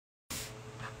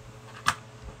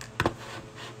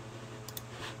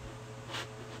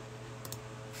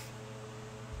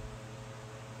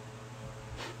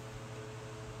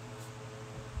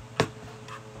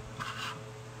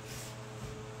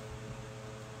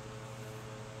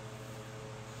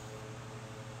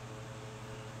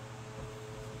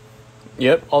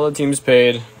Yep, all the teams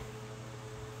paid.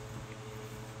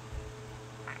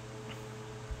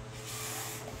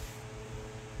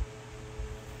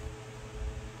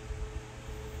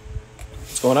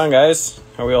 What's going on, guys?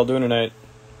 How are we all doing tonight?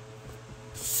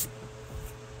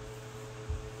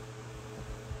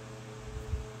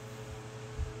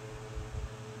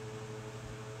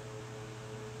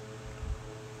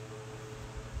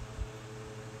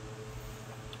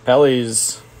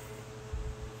 Pellies.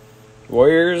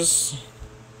 Warriors.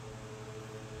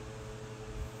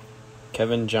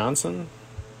 Kevin Johnson.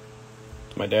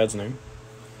 That's my dad's name.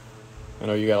 I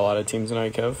know you got a lot of teams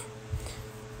tonight, Kev.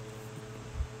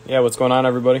 Yeah, what's going on,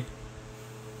 everybody?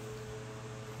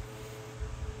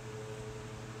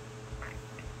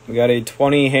 We got a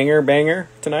 20 hanger banger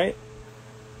tonight.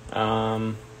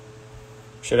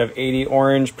 Should have 80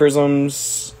 orange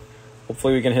prisms.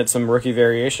 Hopefully we can hit some rookie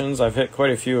variations. I've hit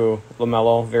quite a few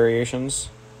LaMelo variations.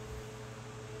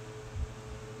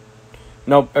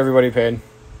 Nope, everybody paid.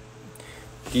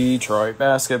 Detroit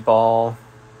basketball.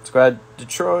 Let's go ahead.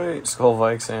 Detroit Skull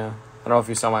Vikes, yeah. I don't know if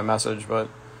you saw my message, but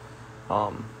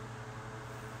I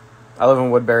live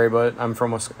in Woodbury, but I'm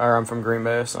from Green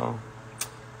Bay, so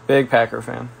big Packer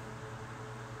fan.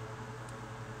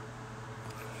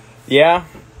 Yeah.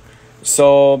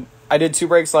 So I did 2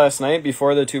 breaks last night.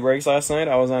 Before the 2 breaks last night,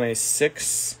 I was on a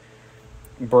 6-break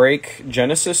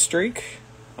Genesis streak.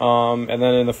 And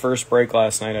then in the first break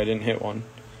last night, I didn't hit one.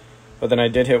 But then I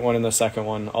did hit one in the second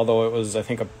one, although it was, I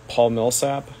think, a Paul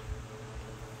Millsap.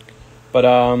 But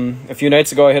a few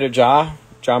nights ago, I hit a John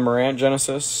Morant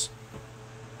Genesis.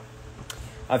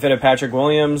 I've hit a Patrick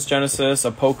Williams Genesis,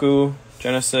 a Poku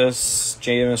Genesis,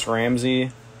 Jameis Ramsey.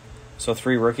 So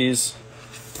 3 rookies.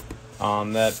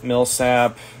 That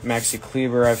Millsap, Maxi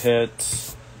Kleber I've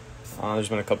hit. There's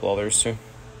been a couple others too.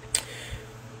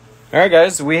 All right,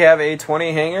 guys, we have a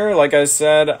 20 hanger. Like I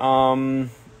said,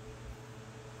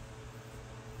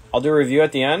 I'll do a review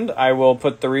at the end. I will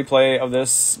put the replay of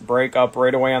this break up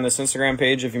right away on this Instagram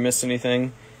page if you missed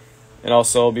anything. It'll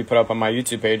also be put up on my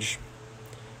YouTube page.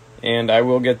 And I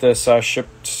will get this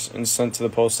shipped and sent to the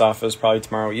post office probably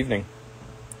tomorrow evening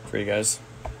for you guys.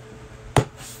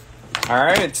 All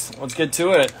right, let's get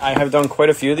to it. I have done quite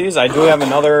a few of these. I do have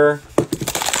another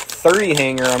 30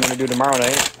 hanger I'm going to do tomorrow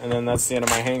night, and then that's the end of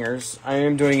my hangers. I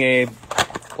am doing a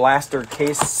blaster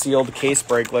case, sealed case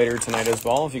break later tonight as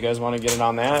well, if you guys want to get in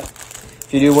on that. If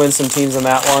you do win some teams in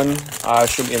that one,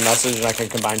 shoot me a message, and I can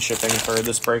combine shipping for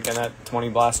this break and that 20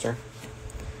 blaster.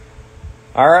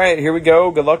 All right, here we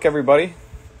go. Good luck, everybody.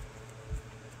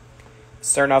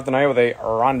 Starting off the night with a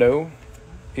Rondo,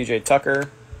 PJ Tucker,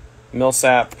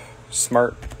 Millsap,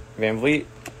 Smart, Van Vliet,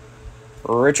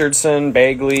 Richardson,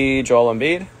 Bagley, Joel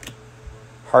Embiid,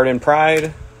 Harden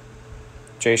Pride,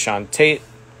 Jayshawn Tate,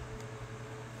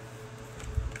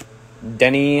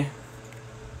 Denny,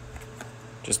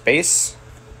 just base,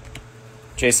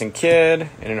 Jason Kidd,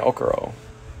 and an Okoro.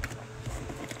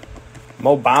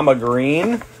 Mo Bamba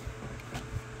Green,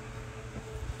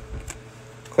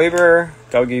 Kleber,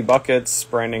 Dougie Buckets,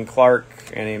 Brandon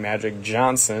Clark, and a Magic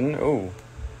Johnson. Ooh.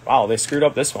 Wow, they screwed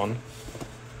up this one.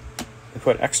 They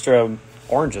put extra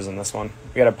oranges in this one.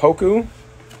 We got a Poku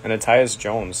and a Tyus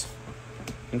Jones.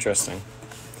 Interesting.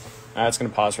 It's going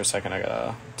to pause for a second. I got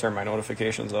to turn my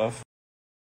notifications off.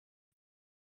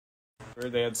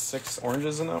 They had 6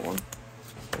 oranges in that one.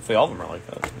 Hopefully all of them are like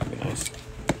that. That'd be nice.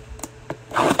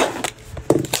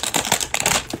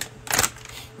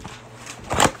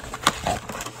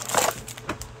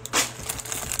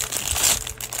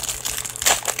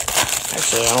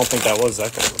 Actually, I don't think that was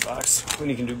that good of a box.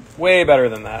 We can do way better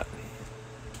than that.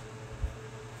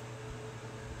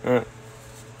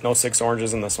 No 6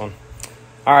 oranges in this one.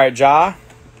 All right, Ja,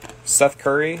 Seth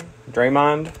Curry,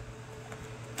 Draymond,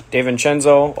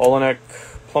 DiVincenzo, Olenek,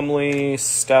 Plumlee,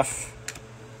 Steph,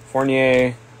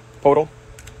 Fournier, Podol.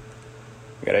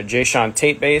 We got a Jayshawn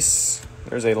Tate base.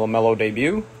 There's a LaMelo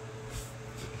debut.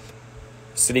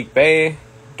 Sadiq Bey,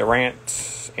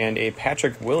 Durant, and a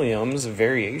Patrick Williams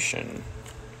variation.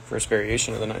 First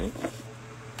variation of the night.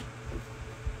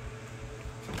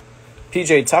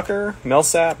 PJ Tucker,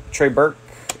 Millsap, Trey Burke,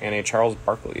 and a Charles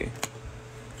Barkley.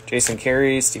 Jason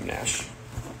Carey, Steve Nash.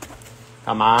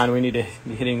 Come on, we need to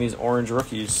be hitting these orange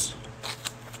rookies.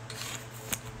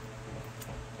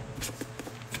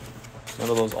 One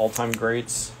of those all-time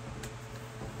greats.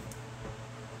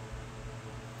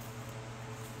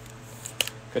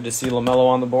 Good to see LaMelo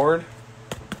on the board.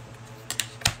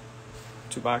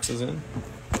 2 boxes in.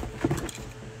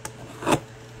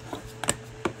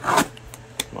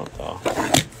 What the?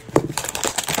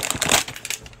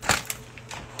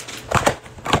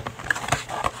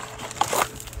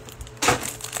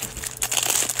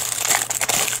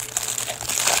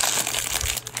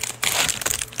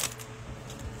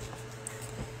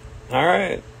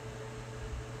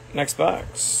 Next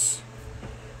box.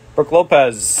 Brooke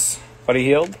Lopez, Buddy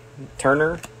Hield,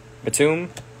 Turner,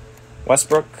 Batum,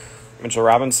 Westbrook, Mitchell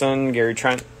Robinson, Gary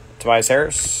Trent, Tobias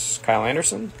Harris, Kyle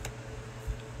Anderson,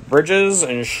 Bridges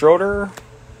and Schroeder,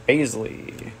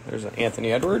 Baisley. There's an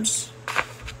Anthony Edwards,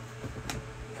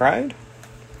 Pride,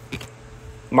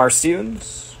 Lamar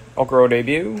Stevens, Okoro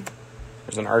debut.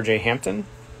 There's an RJ Hampton,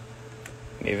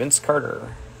 and a Vince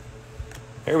Carter.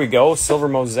 There we go, Silver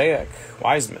Mosaic,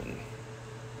 Wiseman,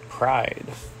 Pride.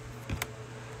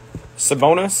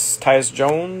 Sabonis, Tyus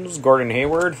Jones, Gordon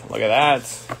Hayward. Look at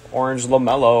that. Orange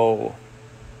LaMelo.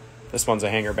 This one's a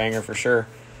hanger banger for sure.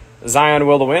 Zion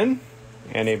will to win.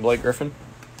 And a Blake Griffin.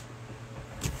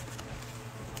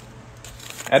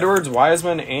 Edwards,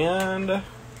 Wiseman, and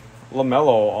LaMelo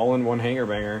all in one hanger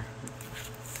banger.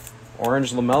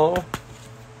 Orange LaMelo.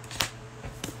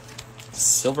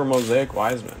 Silver Mosaic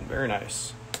Wiseman. Very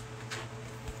nice.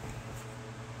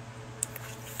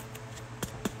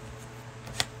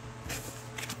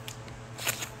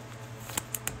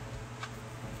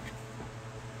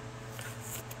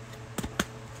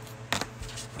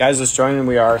 Guys, just joining.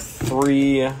 We are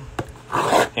 3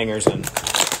 hangers in.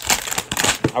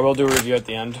 I will do a review at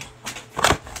the end.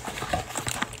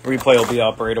 Replay will be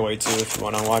up right away too if you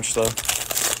want to watch the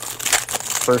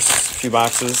first few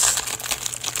boxes.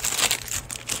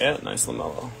 Yeah, nice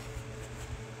LaMelo.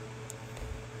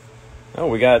 Oh,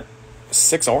 we got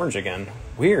 6 orange again.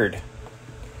 Weird.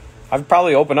 I've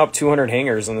probably opened up 200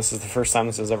 hangers, and this is the first time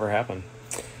this has ever happened.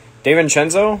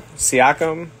 DiVincenzo,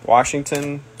 Siakam,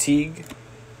 Washington, Teague,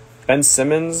 Ben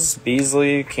Simmons,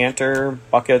 Beasley, Cantor,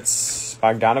 Buckets,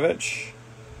 Bogdanovich,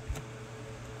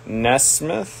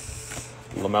 Nesmith,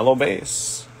 LaMelo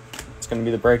base. It's going to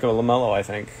be the break of LaMelo, I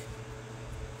think.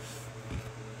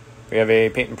 We have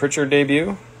a Peyton Pritchard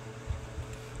debut,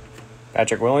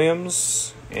 Patrick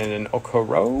Williams, and an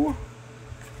Okoro.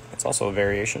 That's also a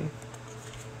variation.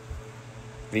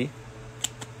 V.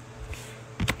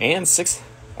 And 6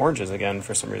 oranges again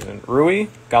for some reason. Rui,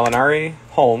 Gallinari,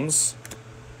 Holmes,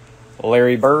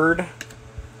 Larry Bird,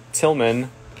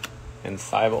 Tillman, and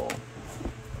Thibault.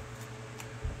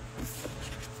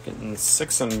 Getting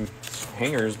 6 in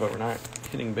hangers, but we're not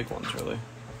hitting big ones, really.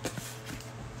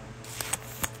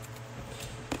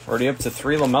 Already up to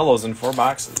 3 LaMelos in 4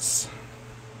 boxes.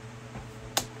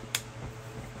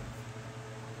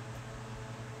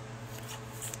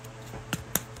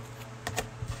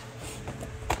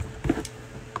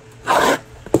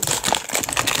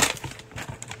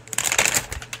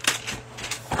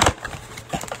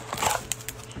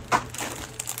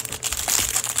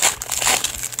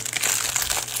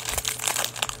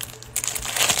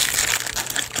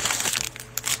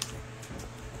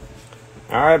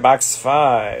 All right, box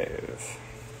 5.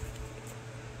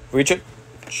 Vujicic,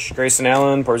 Grayson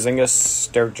Allen,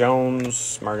 Porzingis, Derek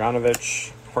Jones,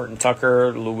 Marjanovic, Horton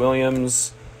Tucker, Lou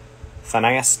Williams,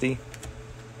 Thanasti,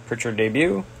 Pritchard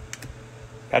debut,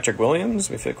 Patrick Williams.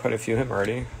 We've hit quite a few of him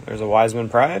already. There's a Wiseman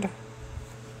Pride,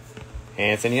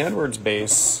 Anthony Edwards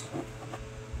base,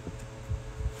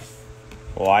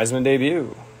 Wiseman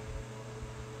debut.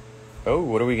 Oh,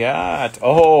 what do we got?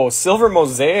 Oh, Silver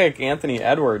Mosaic Anthony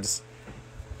Edwards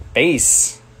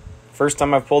base. First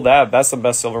time I've pulled that. That's the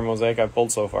best Silver Mosaic I've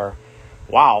pulled so far.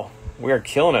 Wow. We are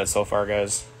killing it so far,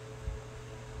 guys.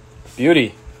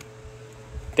 Beauty.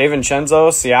 DiVincenzo,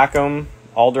 Siakam,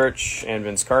 Aldrich, and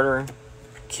Vince Carter.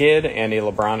 Kid, and a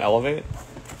LeBron Elevate.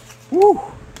 Woo!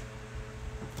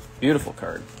 Beautiful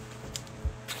card.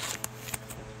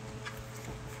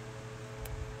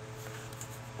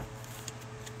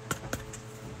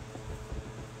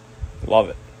 Love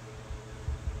it.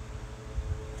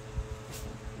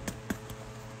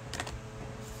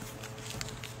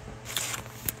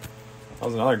 That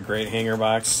was another great hanger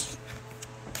box.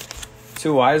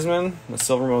 2 Wiseman, the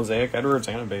Silver Mosaic Edwards,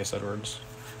 and a base Edwards.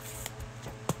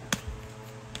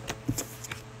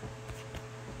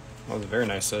 That was a very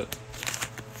nice set.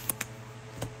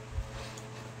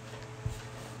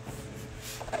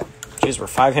 Jeez, we're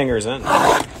 5 hangers in. We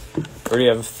already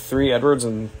have 3 Edwards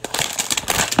and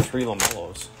 3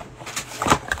 LaMelos.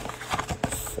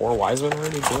 4 Wiseman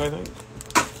already, too, I think.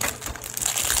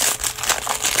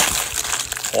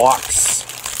 Blocks.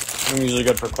 I'm usually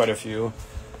good for quite a few.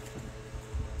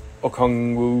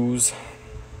 Okongwus.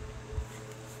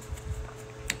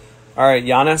 Alright,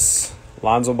 Giannis,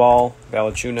 Lonzo Ball,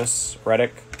 Valanciunas,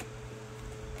 Redick,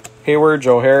 Hayward,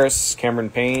 Joe Harris, Cameron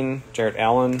Payne, Jarrett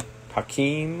Allen,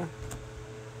 Hakeem,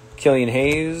 Killian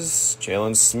Hayes,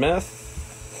 Jalen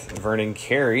Smith, Vernon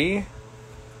Carey,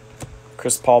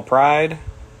 Chris Paul Pride.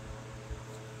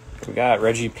 We got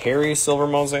Reggie Perry, Silver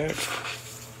Mosaic.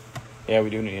 Yeah, we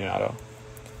do need an auto.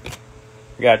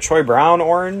 We got Troy Brown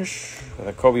orange with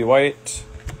a Kobe White,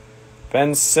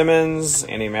 Ben Simmons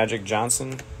and a Magic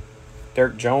Johnson,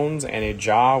 Derek Jones and a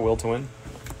Ja Will to Win.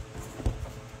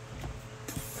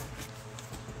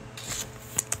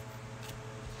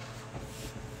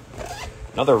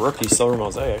 Another rookie silver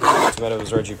mosaic. Too bad it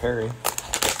was Reggie Perry.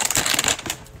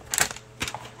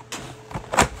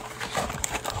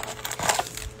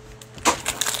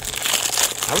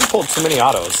 I haven't pulled too many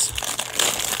autos.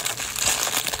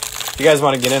 If you guys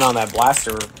want to get in on that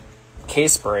blaster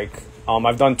case break,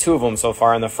 I've done 2 of them so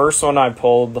far. And the first one I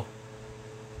pulled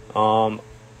 1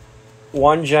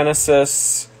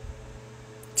 Genesis,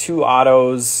 2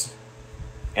 autos,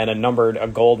 and a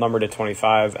gold number to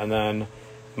 25. And then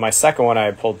my second one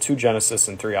I pulled 2 Genesis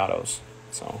and 3 autos.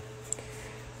 So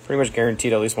pretty much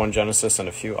guaranteed at least 1 Genesis and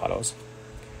a few autos.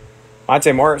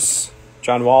 Monte Morris,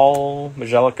 John Wall,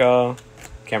 Majelica,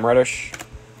 Cam Reddish,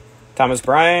 Thomas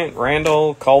Bryant,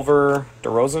 Randall, Culver,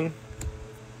 DeRozan,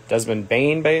 Desmond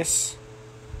Bain base.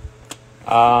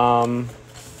 Yeah,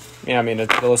 I mean,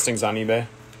 the listing's on eBay.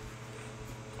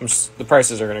 The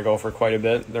prices are going to go for quite a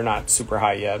bit. They're not super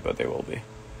high yet, but they will be.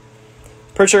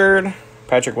 Pritchard,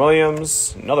 Patrick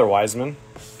Williams, another Wiseman,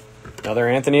 another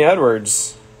Anthony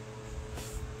Edwards,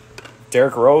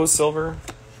 Derrick Rose silver,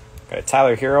 got a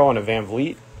Tyler Hero and a Van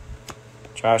Vliet,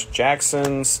 Josh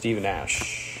Jackson, Steve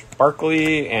Nash,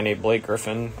 Barkley, and a Blake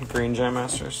Griffin green Jam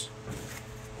Masters.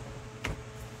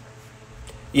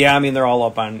 Yeah, I mean, they're all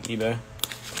up on eBay.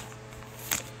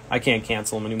 I can't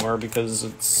cancel them anymore because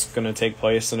it's going to take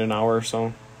place in an hour or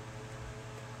so.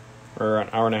 Or an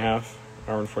hour and a half,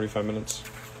 hour and 45 minutes.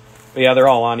 But yeah, they're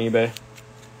all on eBay.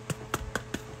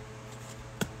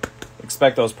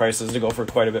 Expect those prices to go for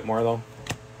quite a bit more, though.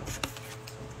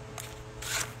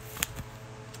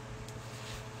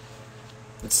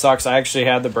 It sucks. I actually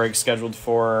had the break scheduled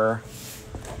for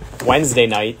Wednesday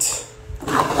night,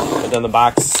 but then the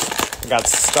box got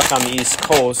stuck on the East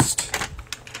Coast,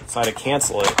 so I had to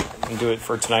cancel it and do it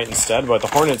for tonight instead. But the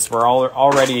Hornets were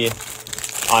already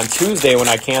on Tuesday when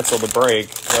I canceled the break.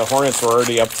 The Hornets were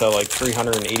already up to like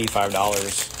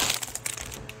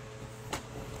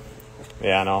 $385.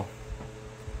 Yeah, I know.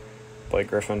 Blake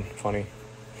Griffin, funny.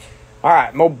 All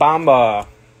right, Mo Bamba,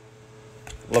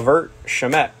 Levert,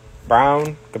 Shamet,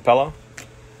 Brown, Capella,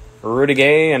 Rudy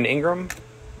Gay and Ingram,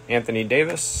 Anthony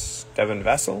Davis, Devin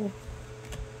Vassell.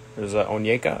 There's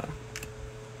Onyeka,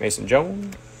 Mason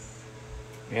Jones,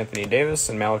 Anthony Davis,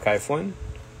 and Malachi Flynn.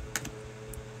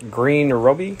 Green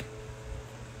Roby,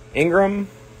 Ingram,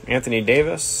 Anthony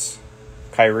Davis,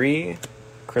 Kyrie,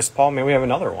 Chris Paul. Maybe we have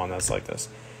another one that's like this.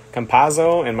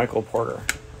 Campazzo and Michael Porter.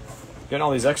 Getting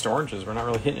all these extra oranges. We're not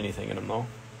really hitting anything in them, though.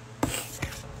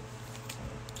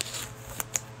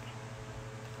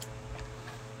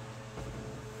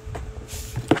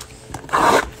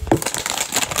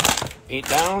 Eight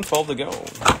down, 12 to go.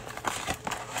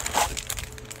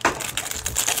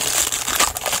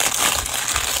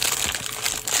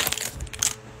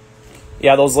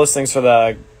 Yeah, those listings for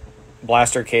the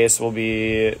blaster case will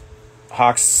be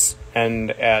Hawks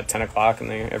end at 10 o'clock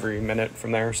and every minute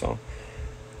from there. So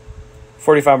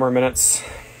 45 more minutes.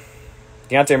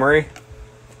 Deontay Murray,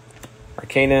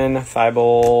 Markkanen,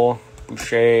 Thibault,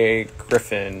 Boucher,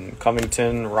 Griffin,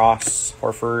 Covington, Ross,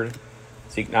 Horford,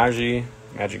 Zeke Naji,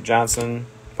 Magic Johnson,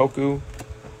 Poku,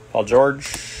 Paul George,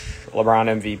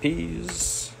 LeBron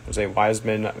MVPs. There's a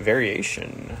Wiseman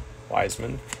variation.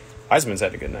 Wiseman's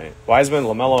had a good night. Wiseman,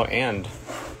 LaMelo, and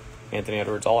Anthony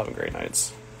Edwards all having great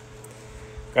nights.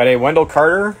 Got a Wendell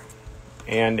Carter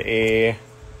and a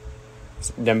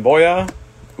Demboya,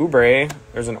 Oubre.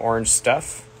 There's an orange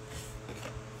Steph.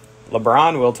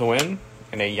 LeBron, Will to Win,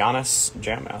 and a Giannis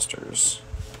Jam Masters.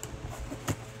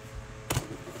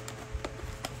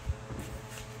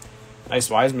 Nice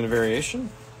Wiseman variation.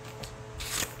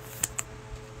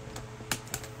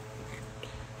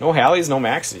 No Hallies, no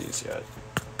Maxies yet.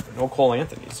 No Cole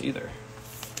Anthony's either.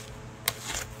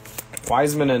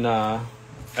 Wiseman and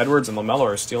Edwards and LaMelo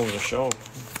are stealing the show.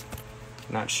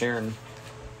 Not sharing.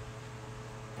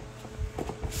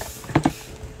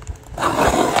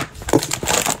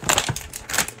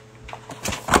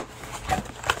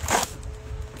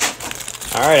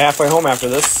 All right, halfway home after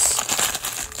this.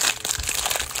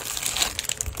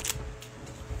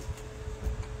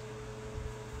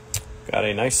 Got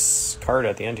a nice card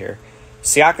at the end here.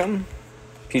 Siakam,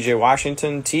 PJ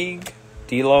Washington, Teague,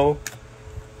 D'Lo,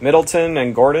 Middleton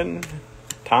and Gordon,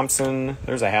 Thompson.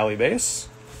 There's a Hallie base.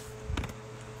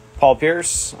 Paul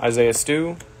Pierce, Isaiah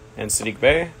Stu, and Sadiq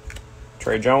Bey.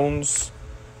 Trey Jones,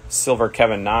 silver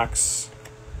Kevin Knox,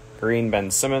 green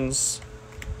Ben Simmons,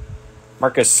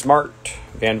 Marcus Smart,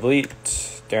 Van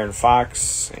Vliet, Darren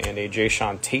Fox, and a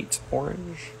Jayshawn Tate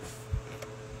orange.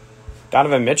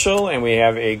 Donovan Mitchell, and we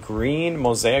have a green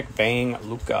Mosaic Bang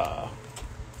Luka.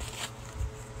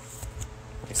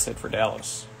 Nice hit for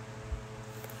Dallas.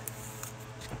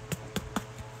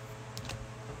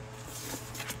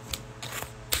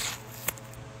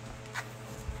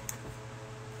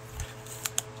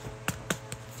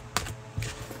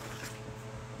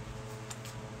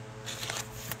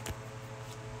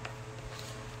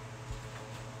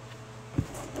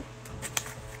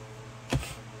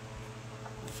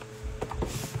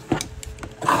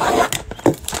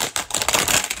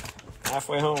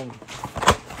 Halfway home.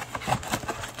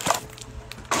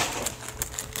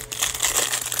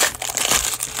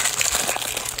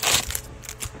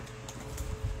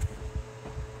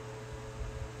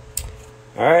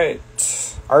 All right.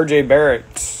 RJ Barrett,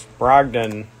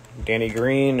 Brogdon, Danny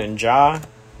Green, and Ja.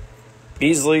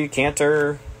 Beasley,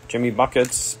 Cantor, Jimmy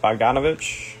Buckets,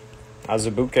 Bogdanovich,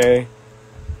 Azubuike,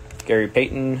 Gary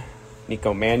Payton,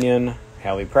 Nico Mannion,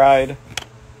 Hallie Pride,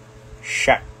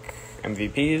 Shaq.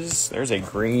 MVPs. There's a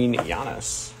green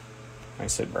Giannis.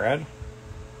 Nice hit, Brad.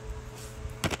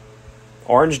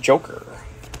 Orange Joker.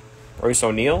 Royce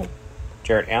O'Neal,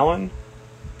 Jarrett Allen,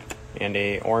 and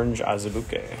a orange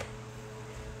Azubuike.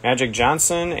 Magic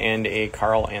Johnson and a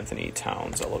Karl Anthony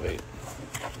Towns Elevate.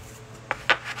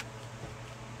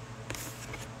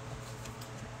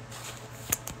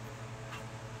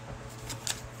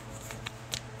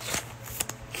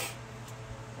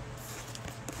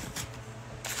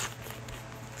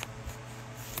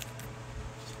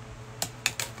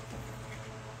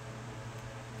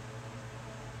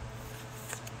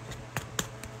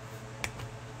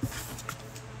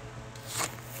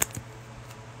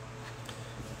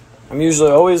 I'm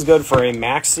usually always good for a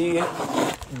maxi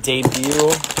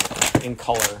debut in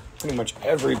color. Pretty much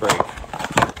every break.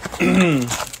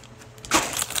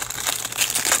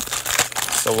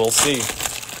 So we'll see.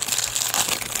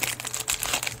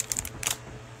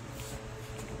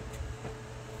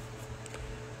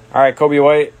 All right, Kobe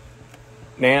White,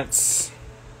 Nance.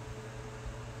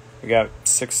 We got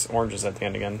 6 oranges at the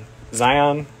end again.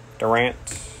 Zion, Durant,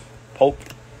 Pope,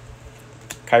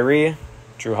 Kyrie,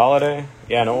 Drew Holiday.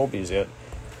 Yeah, no Obies yet.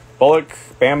 Bullock,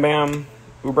 Bam Bam,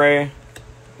 Oubre,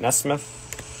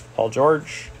 Nesmith, Paul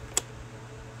George,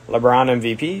 LeBron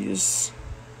MVPs,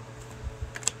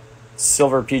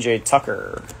 Silver PJ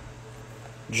Tucker,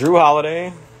 Drew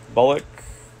Holiday, Bullock,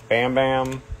 Bam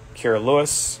Bam, Kira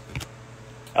Lewis,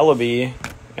 Ellaby,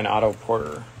 and Otto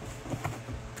Porter.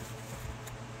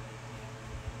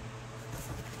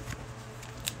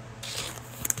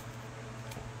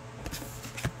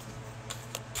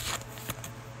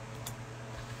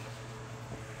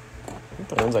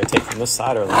 The ones I take from this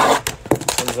side are the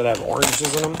ones that have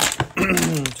oranges in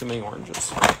them. Too many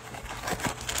oranges.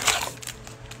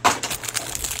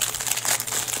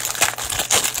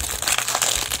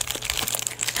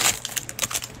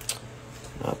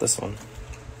 Not this one.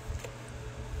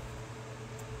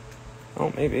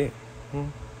 Oh, maybe.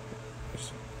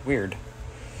 It's weird.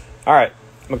 All right.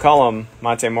 McCollum,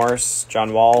 Monte Morris,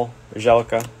 John Wall,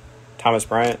 Angelica, Thomas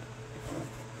Bryant,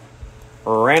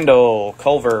 Randall,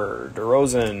 Culver,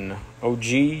 DeRozan,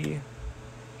 OG,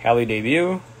 Hallie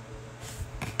debut,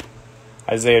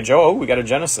 Isaiah Joe. Oh, we got a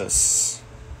Genesis.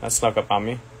 That snuck up on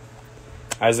me.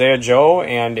 Isaiah Joe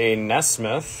and a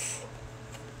Nesmith.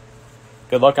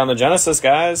 Good luck on the Genesis,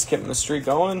 guys. Keeping the streak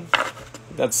going.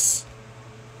 That's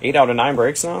 8 out of 9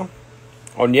 breaks now.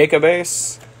 Onyeka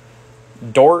base.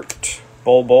 Dort,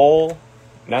 Bol,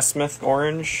 Nesmith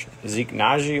orange, Zeke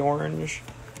Naji orange,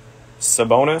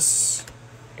 Sabonis,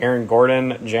 Aaron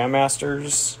Gordon Jam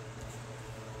Masters.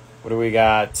 What do we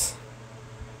got?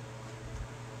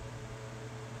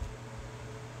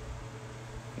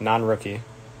 Non-rookie.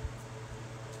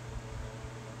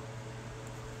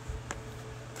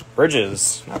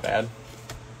 Bridges, not bad.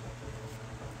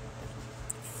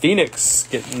 Phoenix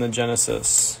getting the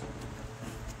Genesis.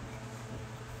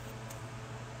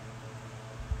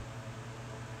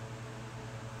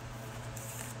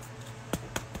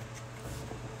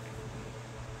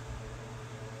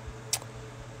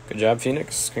 Good job,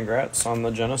 Phoenix. Congrats on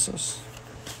the Genesis.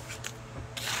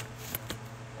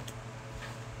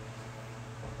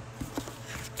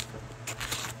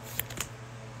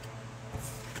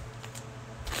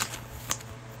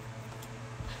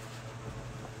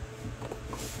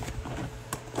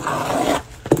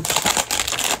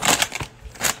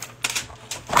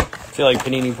 I feel like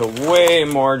Panini put way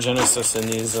more Genesis in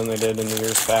these than they did in the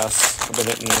years past. I've been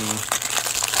hitting them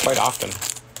quite often.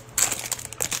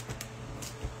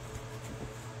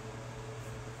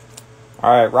 All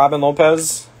right, Robin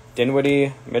Lopez,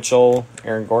 Dinwiddie, Mitchell,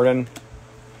 Aaron Gordon,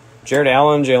 Jared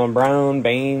Allen, Jaylen Brown,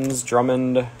 Baines,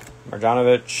 Drummond,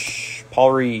 Marjanovic,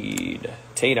 Paul Reed,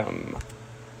 Tatum,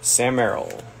 Sam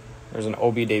Merrill. There's an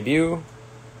OB debut.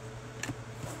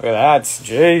 Look at that.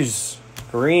 Jeez.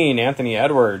 Green, Anthony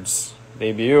Edwards.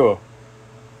 Debut.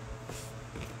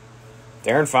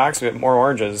 Darren Fox, we have more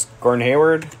oranges. Gordon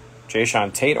Hayward,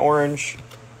 Jayshawn Tate orange,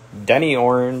 Denny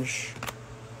orange,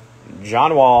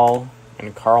 John Wall,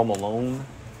 and Karl Malone.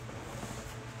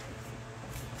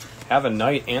 Have a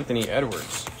night, Anthony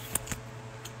Edwards.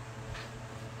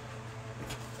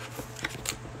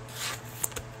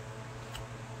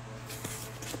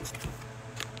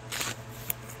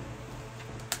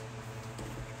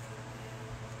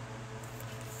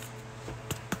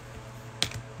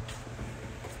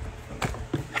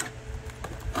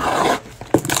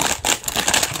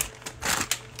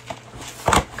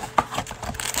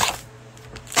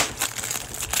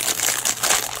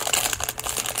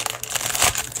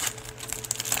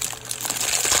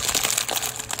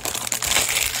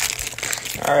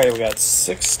 All right, we got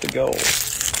 6 to go.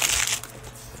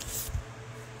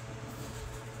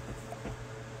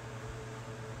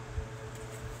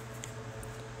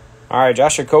 All right,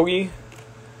 Josh Okogie,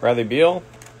 Bradley Beal,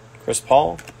 Chris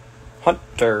Paul,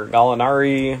 Hunter,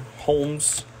 Gallinari,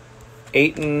 Holmes,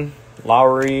 Ayton,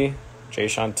 Lowry,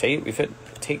 Jayshawn Tate. We've hit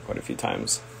Tate quite a few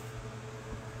times.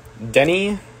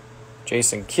 Denny,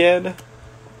 Jason Kidd,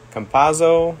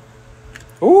 Campazzo.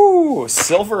 Ooh,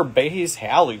 Silver Base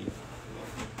Hallie.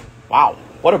 Wow,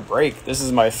 what a break. This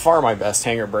is by far my best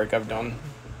hanger break I've done.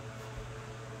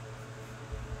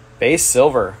 Base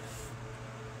silver.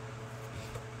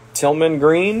 Tillman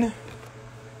green.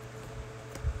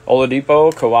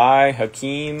 Oladipo, Kawhi,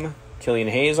 Hakeem, Killian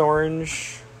Hayes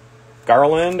orange,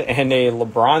 Garland, and a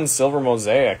LeBron silver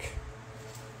mosaic.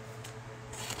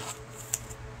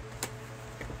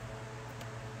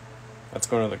 That's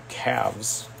going to the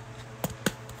Cavs.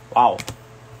 Wow.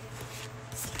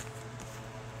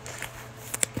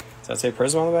 Does that say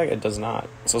Prism on the back? It does not.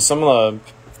 So some of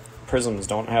the Prisms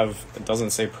don't have, it doesn't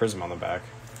say Prism on the back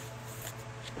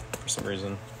for some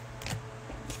reason.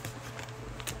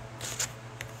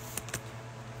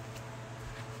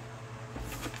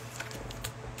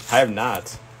 I have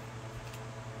not.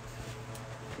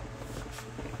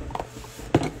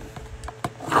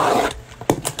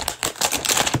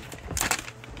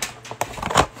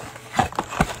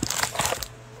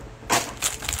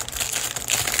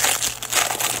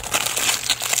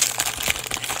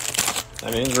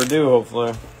 That means we're due,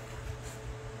 hopefully.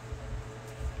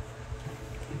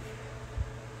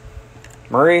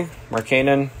 Murray,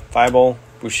 Markkanen, Thibault,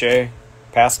 Boucher,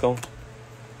 Pascal,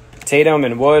 Tatum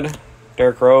and Wood,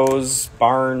 Derrick Rose,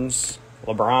 Barnes,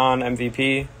 LeBron,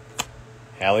 MVP,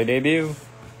 Hallie debut,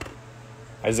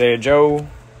 Isaiah Joe,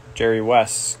 Jerry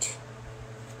West,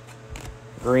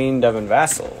 green Devin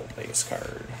Vassell base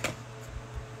card.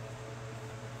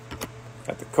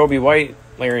 Got the Kobe White,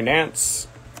 Larry Nance,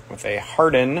 with a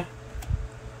Harden,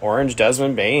 orange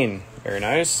Desmond Bane. Very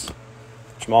nice.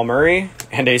 Jamal Murray,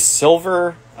 and a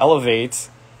silver Elevate,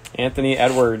 Anthony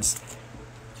Edwards.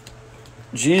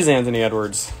 Jeez, Anthony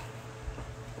Edwards.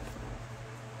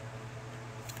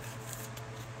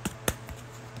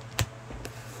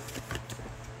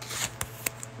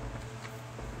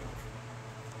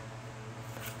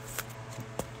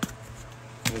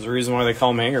 There's a reason why they call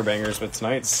them hanger bangers, but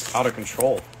tonight's out of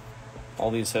control.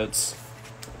 All these hits.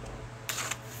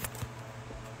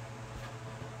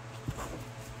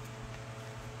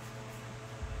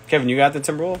 Kevin, you got the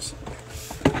Timberwolves?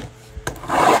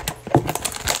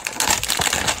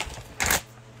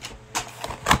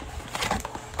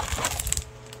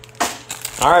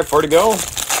 All right, 4 to go.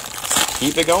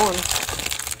 Keep it going.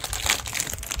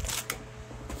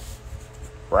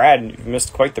 Brad, you've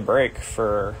missed quite the break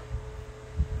for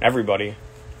everybody.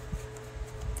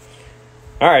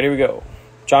 All right, here we go.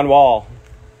 John Wall,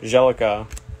 Angelica,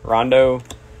 Rondo,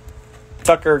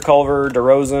 Tucker, Culver,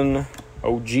 DeRozan,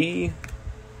 OG,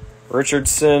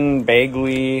 Richardson,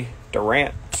 Bagley,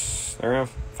 Durant. There,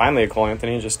 finally a Cole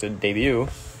Anthony just did debut.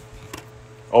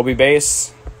 Obi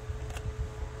base,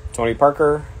 Tony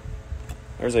Parker.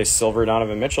 There's a silver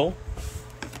Donovan Mitchell.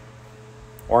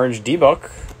 Orange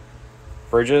D-Book,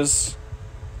 Bridges,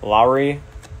 Lowry,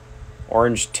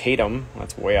 orange Tatum.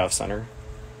 That's way off center.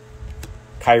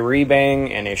 Kyrie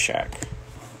Bang and a Shaq.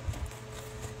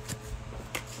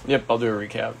 Yep, I'll do a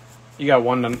recap. You got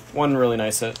one really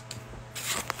nice hit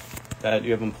that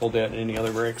you haven't pulled yet in any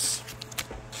other breaks.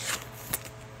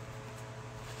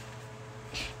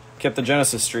 Kept the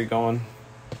Genesis streak going.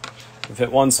 We've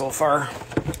hit 1 so far.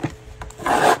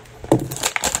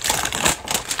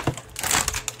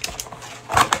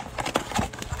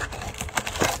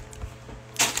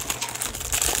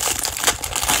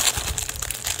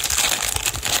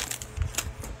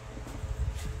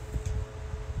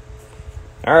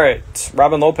 All right,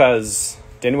 Robin Lopez,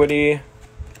 Dinwiddie,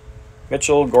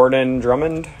 Mitchell, Gordon,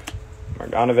 Drummond,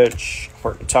 Marjanovic,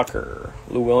 Horton Tucker,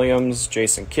 Lou Williams,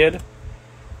 Jason Kidd,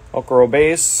 Okoro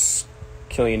base,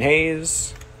 Killian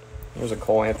Hayes. There's a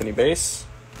Cole Anthony base.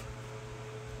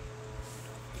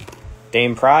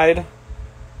 Dame Pride,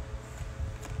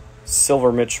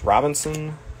 Silver Mitch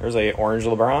Robinson. There's a orange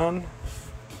LeBron.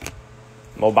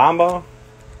 Mo Bamba,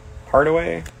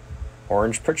 Hardaway,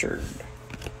 orange Pritchard.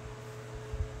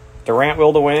 Durant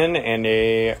will to win, and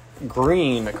a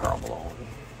green Karl Malone.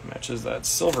 Matches that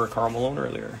silver Karl Malone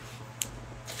earlier.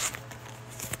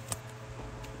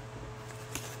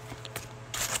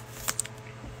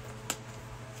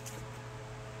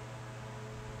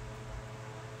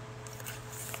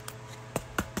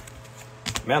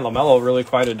 Man, LaMelo really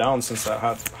quieted down since that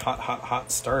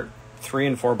hot start. 3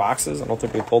 and 4 boxes. I don't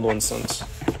think we pulled one since.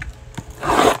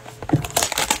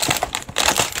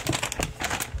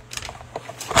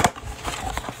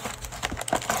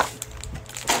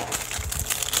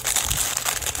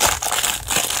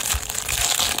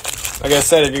 Like I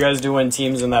said, if you guys do win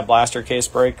teams in that blaster case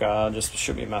break, just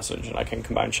shoot me a message and I can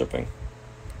combine shipping.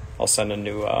 I'll send a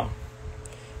new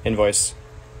invoice.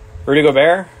 Rudy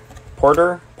Gobert,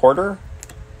 Porter,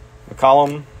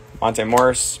 McCollum, Monte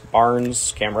Morris,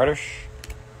 Barnes, Cam Reddish,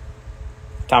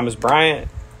 Thomas Bryant,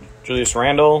 Julius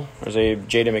Randle. There's a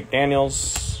Jaden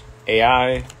McDaniels,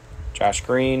 AI, Josh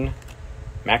Green,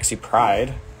 Maxi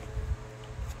Pride,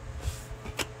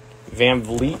 Van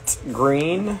Vliet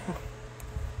Green,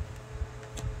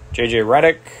 JJ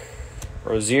Redick,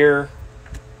 Rozier,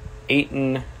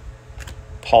 Ayton,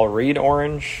 Paul Reed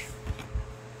Orange,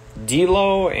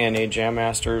 D'Lo, and a Jam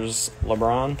Masters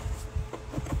LeBron.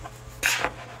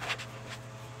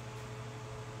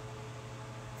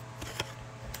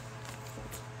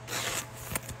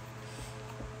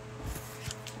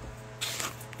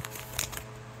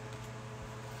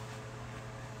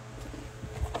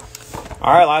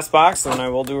 All right, last box, and then I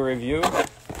will do a review.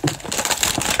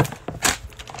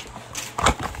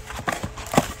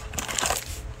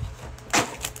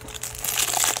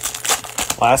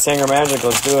 Last Hanger Magic,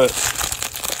 let's do it.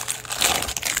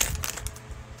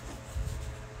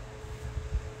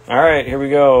 All right, here we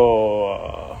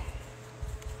go.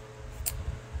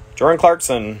 Jordan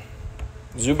Clarkson,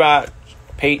 Zubac,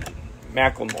 Peyton,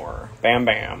 Macklemore, Bam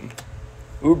Bam,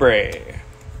 Oubre,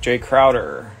 Jay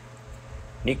Crowder,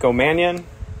 Nico Mannion,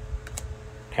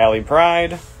 Hallie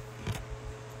Pride,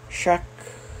 Shaq,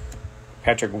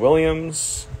 Patrick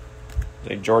Williams,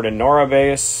 a Jordan Nora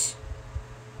base,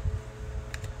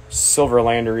 Silver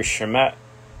Landry Shamet,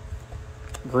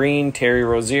 Green Terry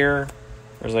Rozier,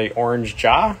 there's a orange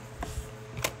Ja,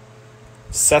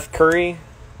 Seth Curry,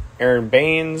 Aaron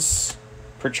Baines,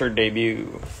 Pritchard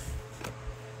debut,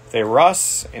 a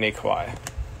Russ, and a Kawhi.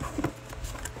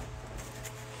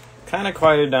 Kind of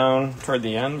quieted down toward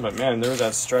the end, but man, there was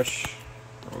that stretch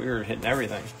where we were hitting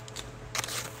everything.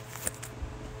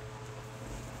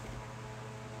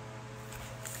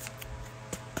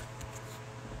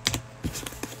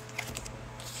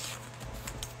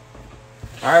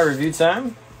 All right, review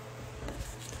time.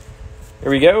 Here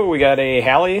we go. We got a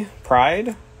Hallie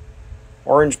Pride,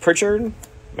 Orange Pritchard,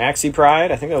 Maxi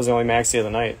Pride. I think that was the only Maxi of the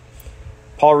night.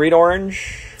 Paul Reed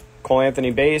Orange, Cole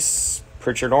Anthony base,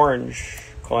 Pritchard Orange,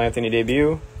 Cole Anthony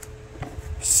debut,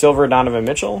 Silver Donovan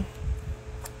Mitchell,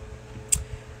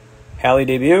 Hallie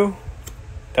debut,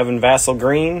 Devin Vassell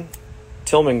Green,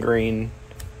 Tillman Green,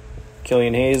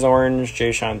 Killian Hayes Orange,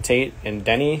 Jayshawn Tate, and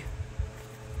Denny.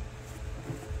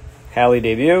 Hallie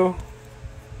debut,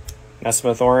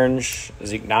 Nesmith Orange,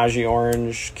 Zeke Naji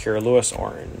Orange, Kira Lewis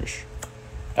Orange,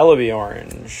 Ellaby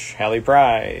Orange, Hallie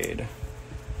Pride,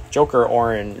 Joker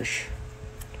Orange,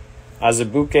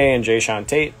 Azubuike and Jayshawn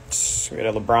Tate. We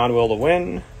got a LeBron will to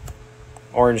win,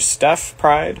 Orange Steph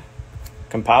Pride,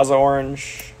 Composite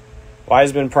Orange,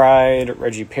 Wiseman Pride,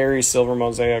 Reggie Perry Silver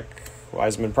Mosaic,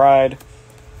 Wiseman Pride,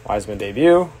 Wiseman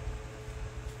debut,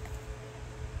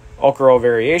 Okoro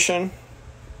variation,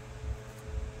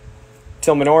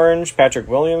 Tillman Orange, Patrick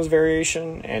Williams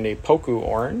variation, and a Poku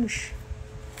Orange.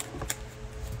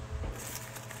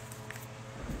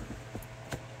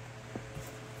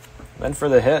 Then for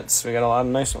the hits, we got a lot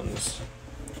of nice ones.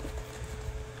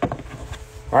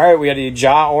 All right, we got a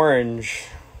Ja Orange,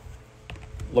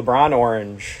 LeBron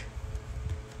Orange,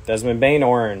 Desmond Bain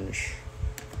Orange.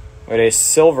 We got a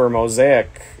Silver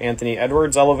Mosaic, Anthony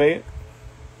Edwards Elevate.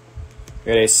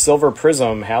 We got a Silver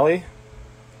Prism Hallie.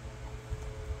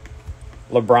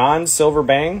 LeBron Silver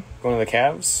Bang, going to the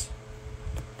Cavs.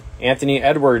 Anthony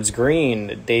Edwards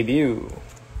Green debut.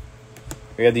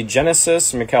 We have the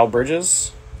Genesis Mikal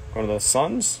Bridges, going to the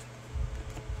Suns.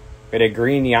 We had a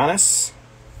green Giannis.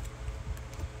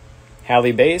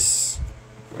 Hallie base.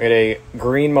 We had a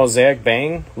green Mosaic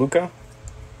Bang, Luka.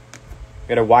 We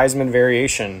had a Wiseman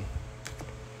variation.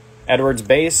 Edwards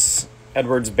base.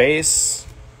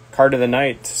 Card of the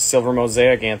night, silver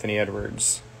Mosaic, Anthony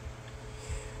Edwards.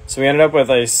 So we ended up with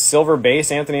a silver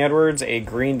base, Anthony Edwards, a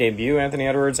green debut, Anthony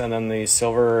Edwards, and then the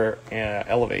silver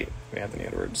elevate, Anthony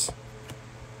Edwards.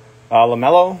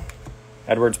 LaMelo,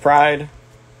 Edwards Pride.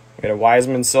 We had a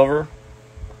Wiseman silver.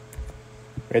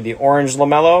 We had the orange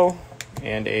LaMelo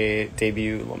and a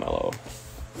debut LaMelo.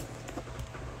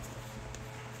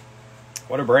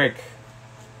 What a break.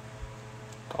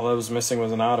 All that was missing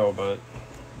was an auto, but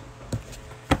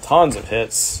tons of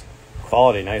hits.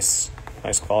 Quality, nice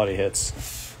quality hits.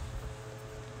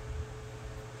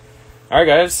 Alright,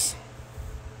 guys.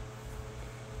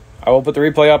 I will put the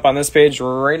replay up on this page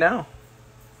right now.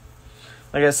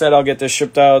 Like I said, I'll get this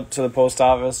shipped out to the post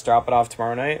office, drop it off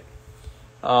tomorrow night.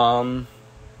 And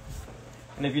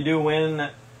if you do win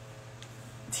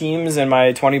teams in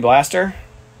my 20 blaster,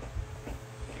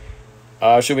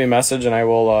 shoot me a message and I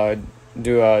will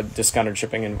do a discounted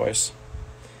shipping invoice.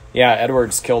 Yeah,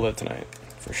 Edwards killed it tonight,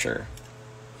 for sure.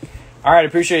 Alright,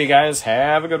 appreciate you guys.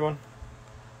 Have a good one.